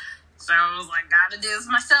school, so I was like, gotta do this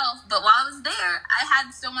myself. But while I was there, I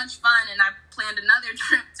had so much fun, and I planned another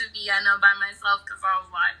trip to Vienna by myself because I was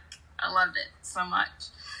like, I loved it so much.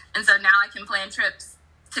 And so now I can plan trips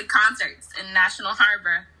to concerts in National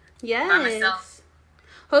Harbor by myself.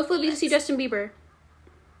 Hopefully we can see Justin Bieber.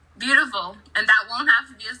 Beautiful. And that won't have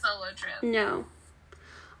to be a solo trip. No.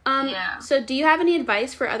 So do you have any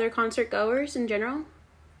advice for other concert goers in general?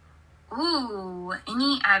 Ooh,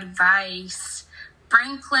 any advice?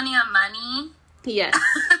 Bring plenty of money. Yes,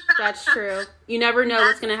 that's true. You never know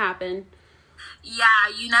what's going to happen. Yeah,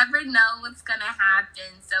 you never know what's going to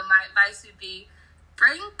happen. So my advice would be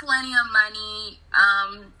bring plenty of money.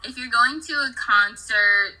 If you're going to a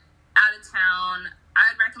concert out of town,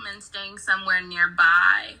 I'd recommend staying somewhere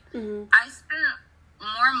nearby. I spent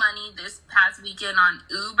more money this past weekend on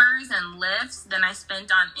Ubers and Lyfts than I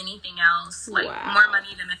spent on anything else. Like, more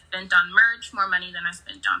money than I spent on merch, more money than I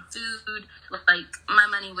spent on food. Like, my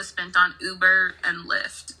money was spent on Uber and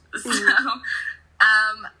Lyft. So,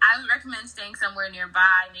 I would recommend staying somewhere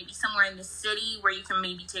nearby, maybe somewhere in the city where you can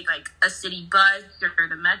maybe take, like, a city bus or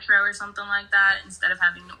the metro or something like that instead of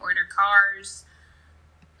having to order cars.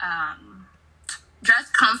 Dress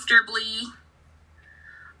comfortably.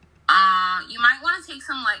 You might want to take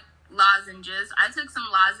some, like, lozenges. I took some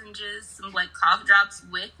lozenges, some, like, cough drops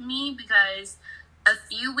with me because a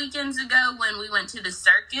few weekends ago when we went to the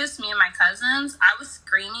circus, me and my cousins, I was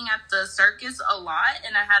screaming at the circus a lot,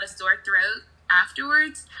 and I had a sore throat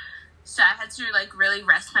afterwards. So I had to, like, really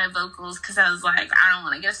rest my vocals because I was like, I don't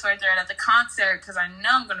want to get a sore throat at the concert because I know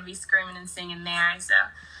I'm going to be screaming and singing there. So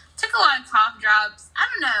took a lot of cough drops. I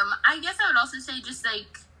don't know. I guess I would also say just,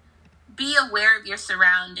 like, be aware of your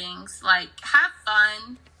surroundings. Like, have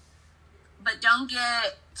fun, but don't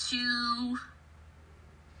get too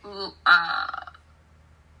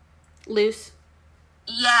loose.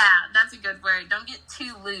 Yeah, that's a good word. Don't get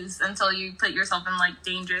too loose until you put yourself in, like,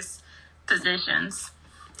 dangerous positions.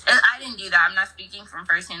 I didn't do that. I'm not speaking from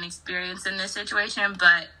firsthand experience in this situation,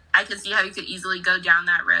 but I could see how you could easily go down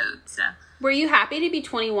that road. So, were you happy to be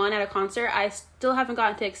 21 at a concert? I still haven't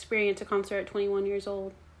gotten to experience a concert at 21 years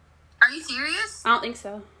old. Are you serious? I don't think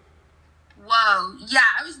so. Whoa. Yeah,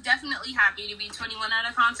 I was definitely happy to be 21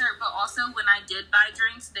 at a concert, but also when I did buy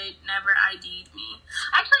drinks, they never ID'd me.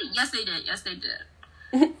 Actually, yes, they did. Yes, they did.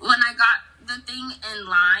 When I got the thing in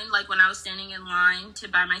line, like when I was standing in line to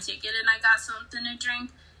buy my ticket and I got something to drink,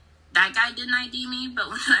 that guy didn't ID me, but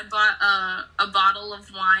when I bought a bottle of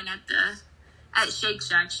wine at Shake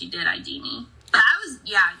Shack, she did ID me. But I was,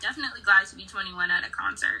 definitely glad to be 21 at a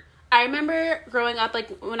concert. I remember growing up,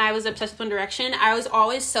 like, when I was obsessed with One Direction, I was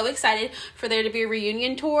always so excited for there to be a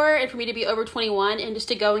reunion tour and for me to be over 21 and just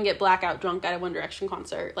to go and get blackout drunk at a One Direction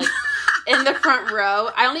concert, like, in the front row.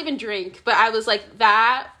 I don't even drink, but I was like,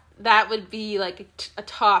 that would be, like, a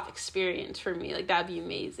top experience for me. Like, that'd be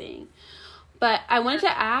amazing. But I wanted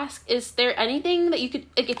to ask, is there anything that you could,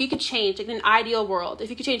 like, if you could change, like, in an ideal world, if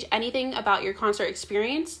you could change anything about your concert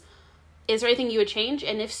experience, is there anything you would change?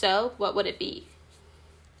 And if so, what would it be?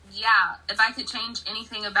 Yeah, if I could change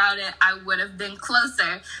anything about it, I would have been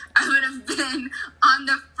closer. I would have been on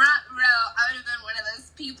the front row. I would have been one of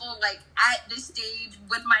those people, like, at the stage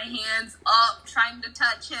with my hands up, trying to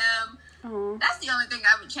touch him. Mm-hmm. That's the only thing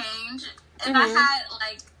I would change. If I had,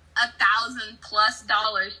 like,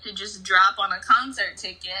 $1,000+ to just drop on a concert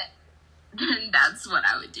ticket, then that's what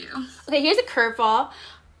I would do. Okay, here's a curveball.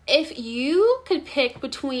 If you could pick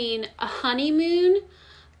between a honeymoon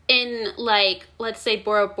in, like, let's say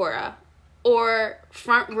Bora Bora or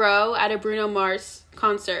front row at a Bruno Mars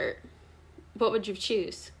concert, what would you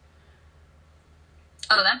choose?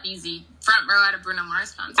 Oh, that's easy. Front row at a Bruno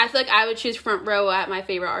Mars concert. I feel like I would choose front row at my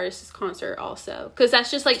favorite artist's concert also. Because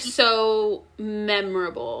that's just, like, so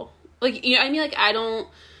memorable. Like, you know what I mean? Like, I don't...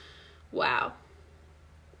 Wow.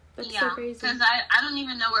 That's so crazy. Because I don't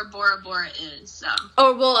even know where Bora Bora is, so...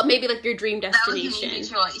 Oh, well, maybe, like, your dream destination. That was an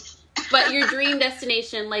easy choice. But your dream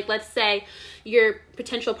destination, like, let's say your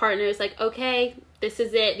potential partner is like, okay, this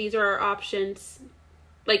is it. These are our options.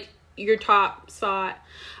 Like, your top spot.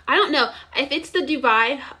 I don't know. If it's the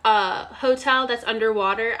Dubai hotel that's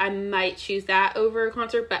underwater, I might choose that over a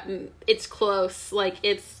concert, but it's close. Like,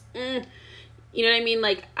 it's, you know what I mean?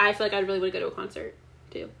 Like, I feel like I really want to go to a concert,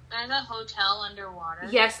 too. There's a hotel underwater?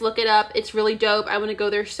 Yes, look it up. It's really dope. I want to go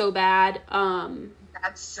there so bad.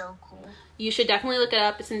 That's so cool. You should definitely look it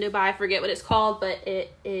up. It's in Dubai. I forget what it's called, but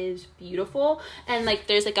it is beautiful. And, like,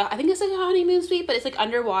 there's, like, I think it's, like, a honeymoon suite, but it's, like,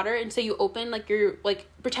 underwater. And so you open, like,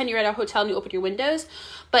 pretend you're at a hotel and you open your windows.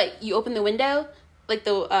 But you open the window, like,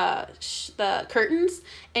 the curtains,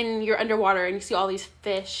 and you're underwater. And you see all these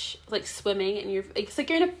fish, like, swimming. And it's like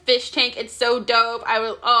you're in a fish tank. It's so dope. I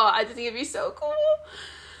just think it'd be so cool.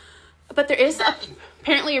 But there is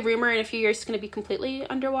apparently a rumor in a few years it's going to be completely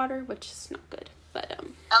underwater, which is not good. But,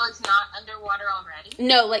 oh, it's not underwater already?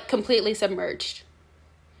 No, like, completely submerged.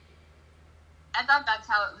 I thought that's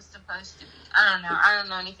how it was supposed to be. I don't know. I don't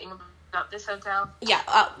know anything about this hotel.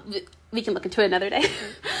 Yeah, we can look into it another day.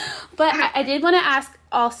 But I did want to ask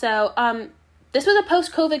also, this was a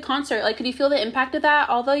post-COVID concert. Like, could you feel the impact of that?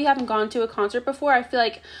 Although you haven't gone to a concert before, I feel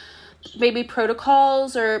like maybe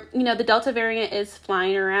protocols or, you know, the Delta variant is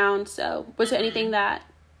flying around. So was there anything that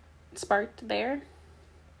sparked there?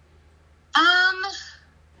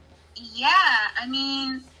 Yeah, I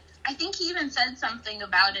mean, I think he even said something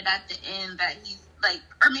about it at the end that he's like,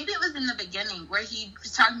 or maybe it was in the beginning where he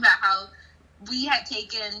was talking about how we had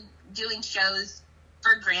taken doing shows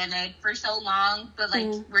for granted for so long, but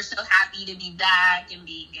like we're so happy to be back and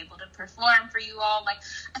being able to perform for you all. Like,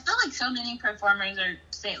 I feel like so many performers are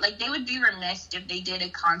saying, like, they would be remiss if they did a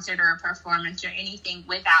concert or a performance or anything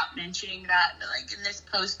without mentioning that. But like, in this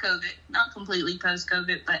post-COVID, not completely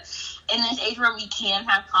post-COVID, but in this age where we can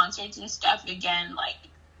have concerts and stuff again, like,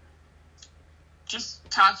 just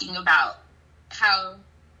talking about how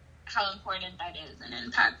important that is and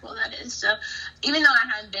impactful that is. So even though I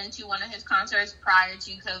hadn't been to one of his concerts prior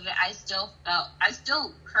to COVID, I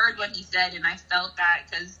still heard what he said, and I felt that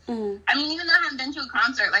because, I mean, even though I hadn't been to a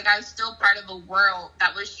concert, like, I was still part of a world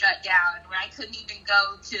that was shut down, where I couldn't even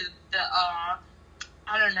go to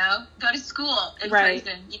go to school in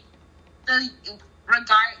person. So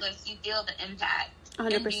regardless, you feel the impact.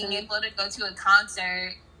 100%. And being able to go to a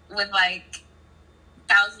concert with, like,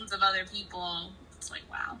 thousands of other people, it's like,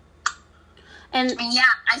 wow. And yeah,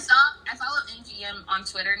 I follow MGM on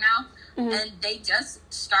Twitter now, and they just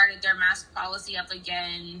started their mask policy up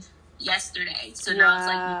again yesterday. So now it's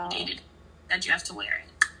like mandated that you have to wear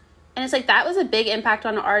it. And it's like, that was a big impact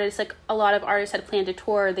on artists. Like, a lot of artists had planned to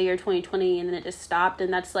tour the year 2020, and then it just stopped.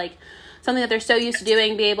 And that's like something that they're so used to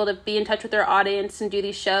doing, be able to be in touch with their audience and do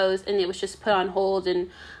these shows, and it was just put on hold. And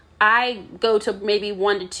I go to maybe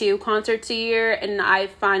 1 to 2 concerts a year, and I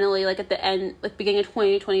finally, like, at the end, like, beginning of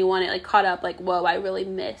 2021, it, like, caught up, like, whoa, I really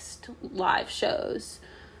missed live shows.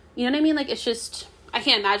 You know what I mean? Like, it's just, I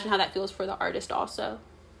can't imagine how that feels for the artist also.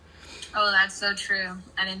 Oh, that's so true.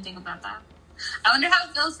 I didn't think about that. I wonder how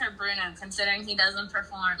it feels for Bruno, considering he doesn't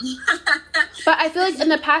perform. But I feel like in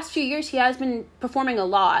the past few years, he has been performing a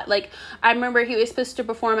lot. Like, I remember he was supposed to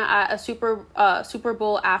perform at a Super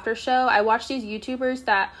Bowl after show. I watched these YouTubers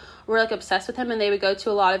that were, like, obsessed with him, and they would go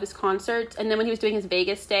to a lot of his concerts. And then when he was doing his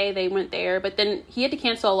Vegas stay, they went there. But then he had to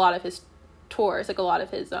cancel a lot of his tours, like a lot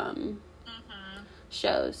of his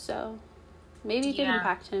shows. So maybe it did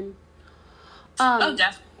impact him. Oh,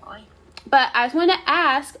 definitely. But I just wanted to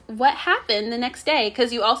ask, what happened the next day?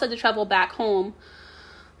 Because you also had to travel back home.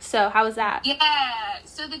 So how was that? Yeah.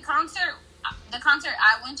 So the concert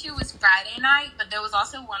I went to was Friday night, but there was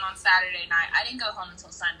also one on Saturday night. I didn't go home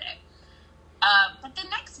until Sunday. But the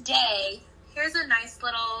next day, here's a nice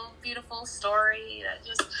little beautiful story that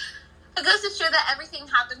just, it goes to show that everything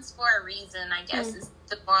happens for a reason, I guess, is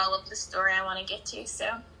the moral of the story I want to get to. So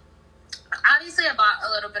obviously I bought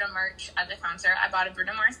a little bit of merch at the concert. I bought a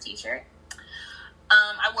Bruno Mars t-shirt.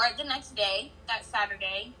 I wore it the next day, that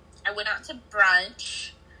Saturday. I went out to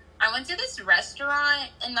brunch. I went to this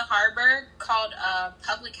restaurant in the harbor called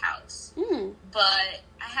Public House. But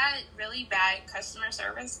I had really bad customer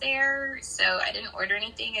service there, so I didn't order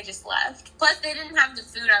anything. I just left. Plus, they didn't have the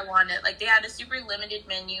food I wanted. Like, they had a super limited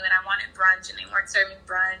menu, and I wanted brunch, and they weren't serving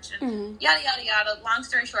brunch, and yada, yada, yada. Long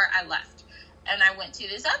story short, I left. And I went to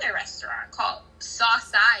this other restaurant called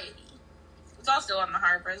Society, It's also on the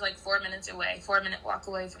harbor. It's like 4-minute walk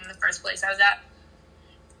away from the first place I was at.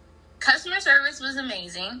 Customer service was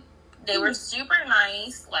amazing. They were super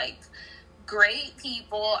nice, like, great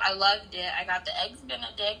people. I loved it. I got the Eggs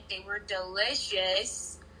Benedict. They were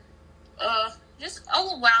delicious. Just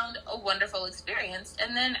all around a wonderful experience.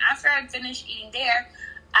 And then after I finished eating there,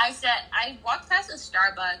 I walked past a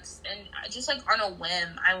Starbucks, and just like on a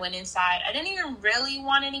whim, I went inside. I didn't even really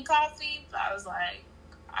want any coffee, but I was like,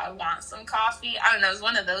 I want some coffee. I don't know, it was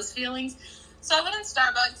one of those feelings. So I went in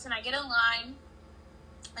Starbucks, and I get in line,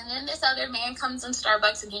 and then this other man comes in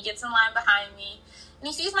Starbucks, and he gets in line behind me, and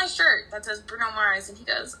he sees my shirt that says Bruno Mars, and he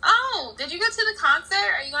goes, oh, did you go to the concert?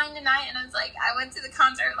 Are you going tonight? And I was like, I went to the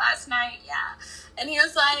concert last night, yeah. And he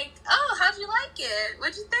was like, oh, how'd you like it?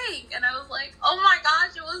 What'd you think? And I was like, oh my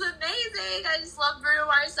gosh, it was amazing. I just love Bruno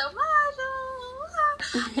Mars so much.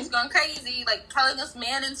 Oh. He's going crazy, like telling this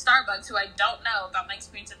man in Starbucks who I don't know about my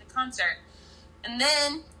experience at the concert. And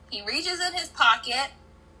then he reaches in his pocket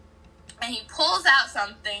and he pulls out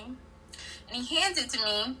something and he hands it to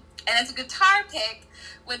me. And it's a guitar pick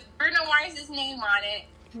with Bruno Mars' name on it.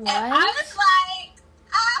 What? And I was like,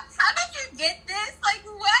 how did you get this? Like,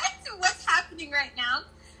 what? What's happening right now?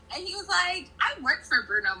 And he was like, I work for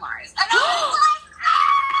Bruno Mars. And I was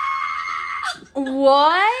like,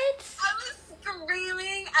 what? I was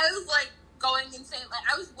screaming. I was like going insane. Like,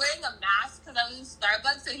 I was wearing a mask because I was in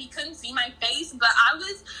Starbucks, so he couldn't see my face, but I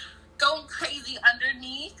was going crazy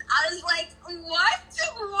underneath. I was like, what?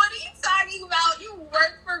 What are you talking about? You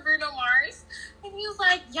work for Bruno Mars? And he was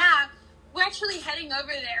like, yeah, we're actually heading over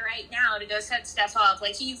there right now to go set stuff up.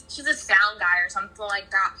 Like, he's a sound guy or something like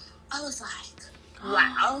that. I was like,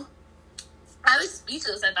 wow. I was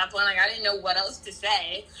speechless at that point. Like, I didn't know what else to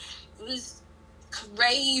say. It was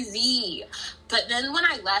crazy. But then when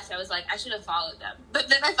I left, I was like, I should have followed them. But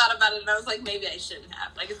then I thought about it, and I was like, maybe I shouldn't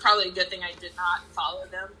have. Like, it's probably a good thing I did not follow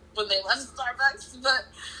them when they left Starbucks. But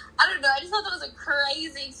I don't know. I just thought that was a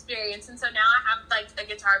crazy experience. And so now I have, like, a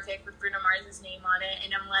guitar pick with Bruno Mars' name on it.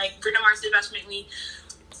 And I'm like, Bruno Mars is about to make me...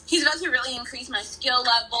 He's about to really increase my skill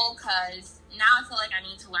level, because now I feel like I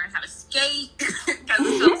need to learn how to skate, because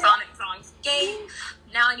the Sonic song Skate.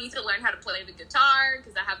 Now I need to learn how to play the guitar,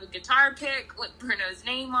 because I have a guitar pick with Bruno's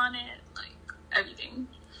name on it. Like, everything.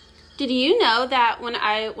 Did you know that when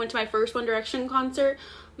I went to my first One Direction concert,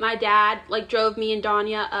 my dad, like, drove me and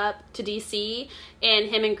Danya up to DC, and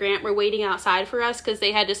him and Grant were waiting outside for us because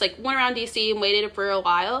they had just, like, went around DC and waited for a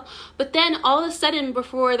while. But then, all of a sudden,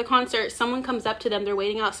 before the concert, someone comes up to them. They're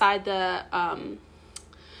waiting outside the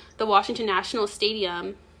Washington National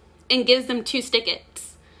Stadium and gives them 2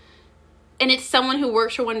 tickets. And it's someone who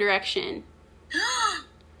works for One Direction.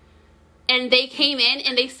 And they came in,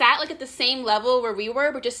 and they sat, like, at the same level where we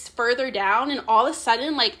were, but just further down. And all of a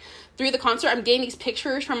sudden, like, through the concert, I'm getting these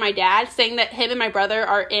pictures from my dad saying that him and my brother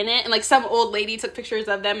are in it. And, like, some old lady took pictures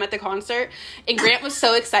of them at the concert. And Grant was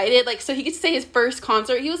so excited. Like, so he could say his first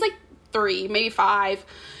concert. He was, like, 3, maybe 5.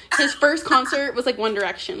 His first concert was, like, One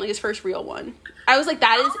Direction. Like, his first real one. I was like,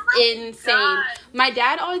 that is insane. God. My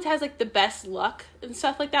dad always has, like, the best luck and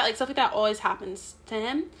stuff like that. Like, stuff like that always happens to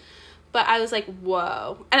him. But I was like,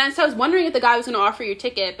 whoa. And so I was wondering if the guy was going to offer you a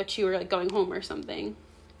ticket, but you were, like, going home or something.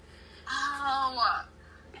 Oh,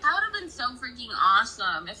 that would have been so freaking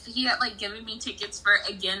awesome if he had, like, given me tickets for,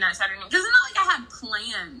 again, that Saturday night. Because it's not like I had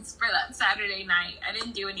plans for that Saturday night. I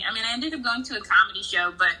didn't do any. I mean, I ended up going to a comedy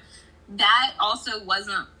show, but that also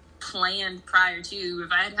wasn't planned prior to.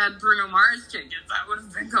 If I had had Bruno Mars tickets, I would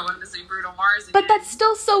have been going to see Bruno Mars again. But that's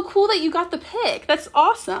still so cool that you got the pick. That's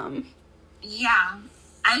awesome. Yeah.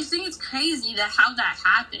 I just think it's crazy that how that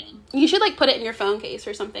happened. You should, like, put it in your phone case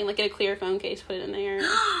or something. Like, get a clear phone case, put it in there.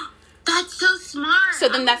 That's so smart. So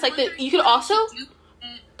then that's, like, you could also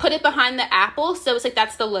put it behind the Apple. So it's, like,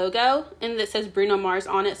 that's the logo. And it says Bruno Mars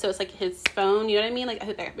on it. So it's, like, his phone. You know what I mean? Like, I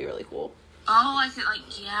think that could be really cool. Oh, I could, like,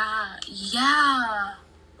 yeah.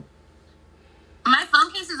 My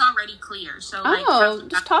phone case is already clear. So, like,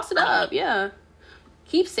 just toss it up. Yeah.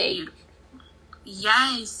 Keepsake.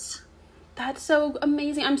 Yes. That's so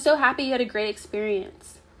amazing. I'm so happy you had a great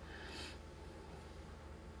experience.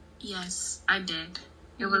 Yes, I did.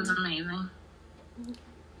 It was amazing. Do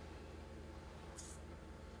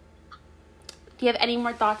you have any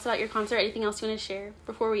more thoughts about your concert? Anything else you want to share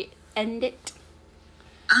before we end it?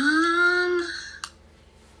 I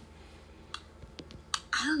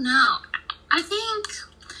don't know. I think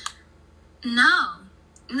no,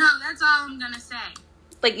 that's all I'm gonna say.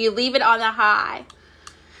 Like, you leave it on a high.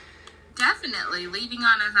 Definitely leaving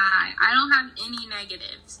on a high. I don't have any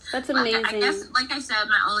negatives. That's amazing. I guess, like I said,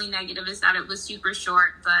 my only negative is that it was super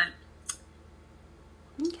short, but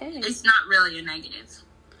okay, it's not really a negative.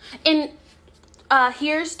 And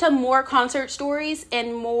here's to more concert stories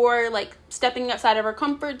and more, like, stepping outside of our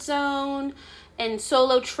comfort zone and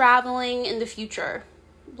solo traveling in the future.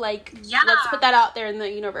 Like, let's put that out there in the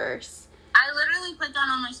universe. I literally put that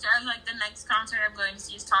on my story, like, the next concert I'm going to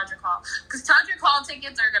see is Todrick Hall. Because Todrick Hall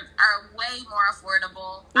tickets are way more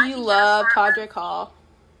affordable. You love Todrick Hall.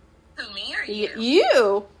 Who, me or you?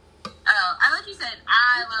 You. Oh, I thought you said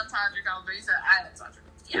I love Todrick Hall, but you said I love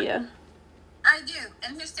Todrick Hall. Yeah. I do.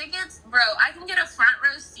 And his tickets, bro, I can get a front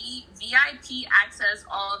row seat, VIP access,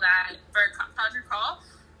 all that, for Todrick Hall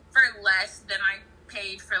for less than I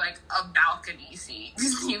paid for, like, a balcony seat to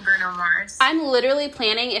see Bruno Mars. I'm literally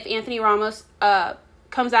planning, if Anthony Ramos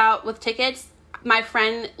comes out with tickets, my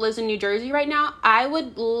friend lives in New Jersey right now, I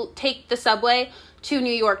would take the subway to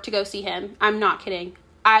New York to go see him. I'm not kidding.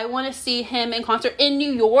 I want to see him in concert in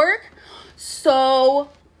New York so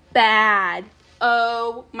bad.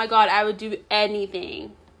 Oh my god, I would do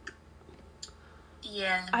anything.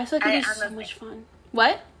 Yeah. I feel like it'd be so much fun.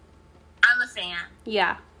 What? I'm a fan.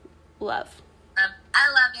 Yeah. Love. I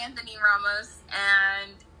love Anthony Ramos,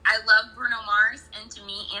 and I love Bruno Mars, and to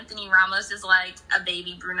me, Anthony Ramos is like a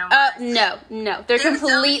baby Bruno Mars. No. They're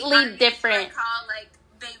completely different. I call, like,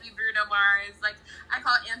 baby Bruno Mars. Like, I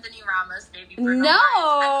call Anthony Ramos baby Bruno Mars. I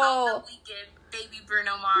call The Weeknd baby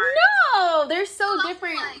Bruno Mars. No, they're so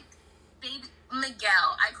different. Like, baby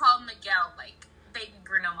Miguel. I call Miguel, like, baby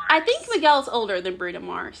Bruno Mars. I think Miguel's older than Bruno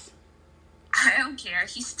Mars. I don't care.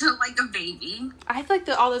 He's still, like, a baby. I feel like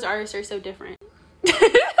all those artists are so different.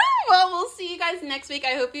 Well, we'll see you guys next week.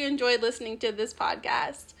 I hope you enjoyed listening to this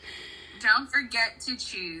podcast. Don't forget to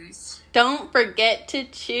choose. Don't forget to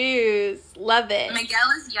choose. Love it. Miguel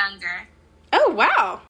is younger. Oh, wow.